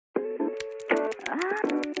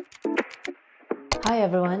Hi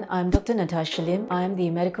everyone, I'm Dr. Natasha Lim. I'm the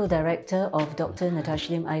Medical Director of Dr.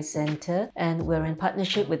 Natasha Lim Eye Centre, and we're in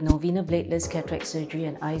partnership with Novena Bladeless Cataract Surgery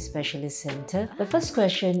and Eye Specialist Centre. The first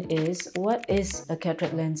question is, what is a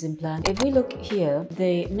cataract lens implant? If we look here,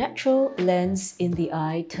 the natural lens in the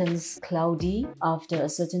eye turns cloudy after a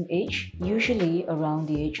certain age. Usually around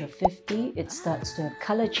the age of 50, it starts to have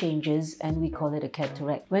colour changes and we call it a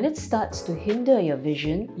cataract. When it starts to hinder your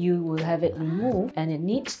vision, you will have it removed and it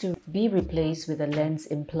needs to be replaced with a lens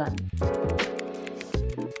implant.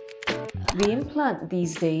 The implant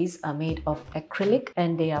these days are made of acrylic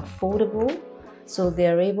and they are foldable, so they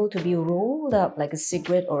are able to be rolled up like a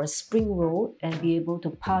cigarette or a spring roll and be able to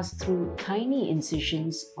pass through tiny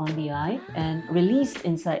incisions on the eye and released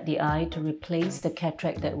inside the eye to replace the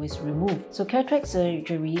cataract that was removed. So cataract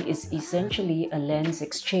surgery is essentially a lens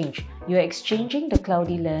exchange. You're exchanging the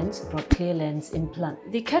cloudy lens for a clear lens implant.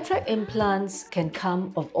 The cataract implants can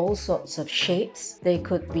come of all sorts of shapes. They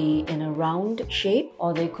could be in a round shape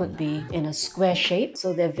or they could be in a square shape.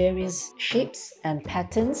 So there are various shapes and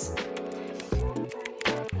patterns.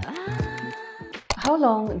 How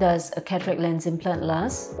long does a cataract lens implant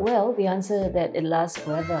last? Well, the answer is that it lasts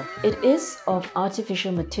forever. It is of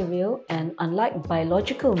artificial material, and unlike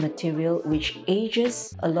biological material which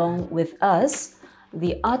ages along with us,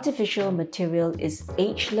 the artificial material is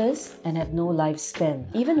ageless and have no lifespan.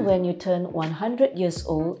 Even when you turn 100 years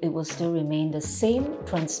old, it will still remain the same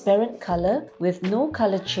transparent color with no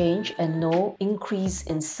color change and no increase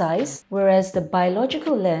in size. Whereas the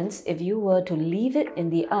biological lens, if you were to leave it in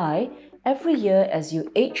the eye, every year as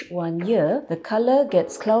you age 1 year, the color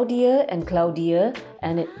gets cloudier and cloudier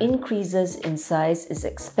and it increases in size, it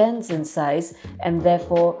expands in size, and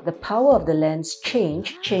therefore the power of the lens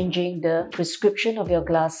changing the prescription of your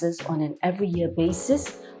glasses on an every year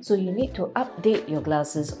basis. So you need to update your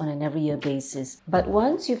glasses on an every year basis. But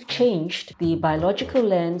once you've changed the biological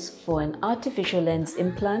lens for an artificial lens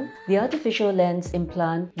implant, the artificial lens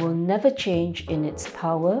implant will never change in its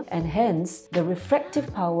power, and hence the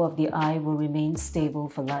refractive power of the eye will remain stable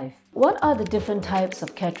for life. What are the different types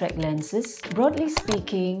of cataract lenses? Broadly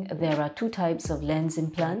speaking, there are two types of lens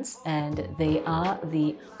implants, and they are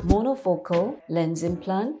the monofocal lens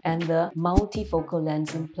implant and the multifocal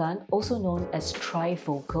lens implant, also known as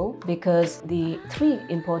trifocal, because the three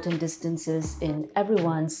important distances in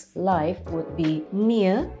everyone's life would be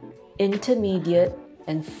near, intermediate,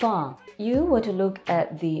 and far. You were to look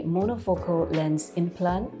at the monofocal lens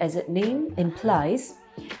implant, as its name implies,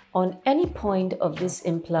 on any point of this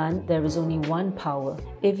implant, there is only one power.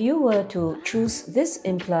 If you were to choose this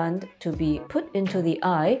implant to be put into the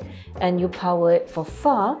eye and you power it for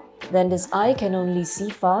far, then this eye can only see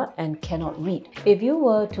far and cannot read. If you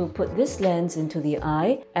were to put this lens into the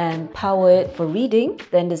eye and power it for reading,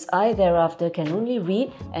 then this eye thereafter can only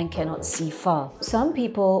read and cannot see far. Some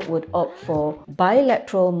people would opt for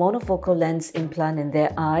bilateral monofocal lens implant in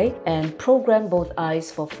their eye and program both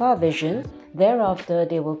eyes for far vision. Thereafter,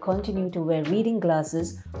 they will continue to wear reading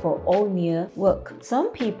glasses for all near work. Some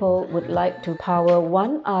people would like to power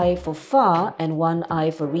one eye for far and one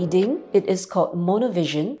eye for reading. It is called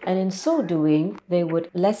Monovision, and in so doing, they would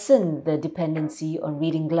lessen the dependency on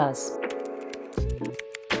reading glass.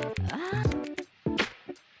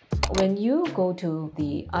 When you go to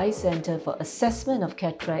the eye center for assessment of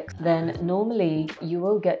cataract, then normally you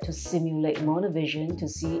will get to simulate monovision to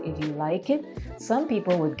see if you like it. Some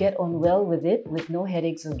people would get on well with it with no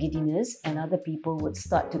headaches or giddiness, and other people would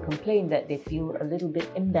start to complain that they feel a little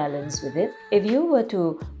bit imbalanced with it. If you were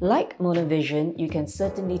to like monovision, you can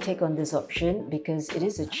certainly take on this option because it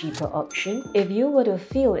is a cheaper option. If you were to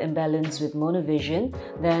feel imbalanced with monovision,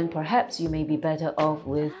 then perhaps you may be better off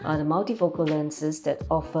with the multifocal lenses that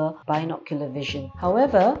offer binocular vision.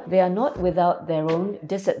 However, they are not without their own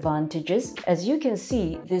disadvantages. As you can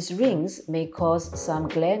see, these rings may cause some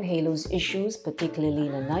glare and halos issues, particularly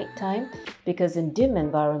in the night time, because in dim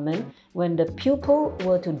environment, when the pupil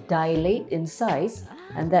were to dilate in size,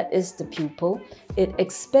 and that is the pupil, it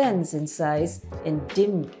expands in size in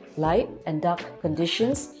dim light and dark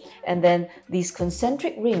conditions, and then these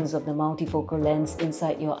concentric rings of the multifocal lens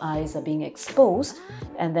inside your eyes are being exposed,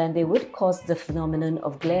 and then they would cause the phenomenon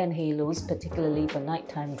of glare and halos, particularly for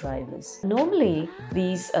nighttime drivers. Normally,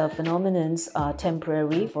 these phenomenons are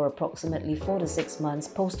temporary for approximately 4 to 6 months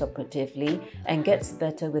post-operatively and gets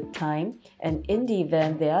better with time, and in the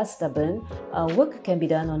event they are stubborn, work can be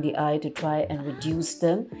done on the eye to try and reduce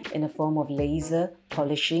them in a form of laser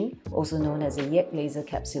polishing, also known as a YEC laser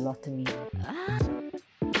capsulotomy.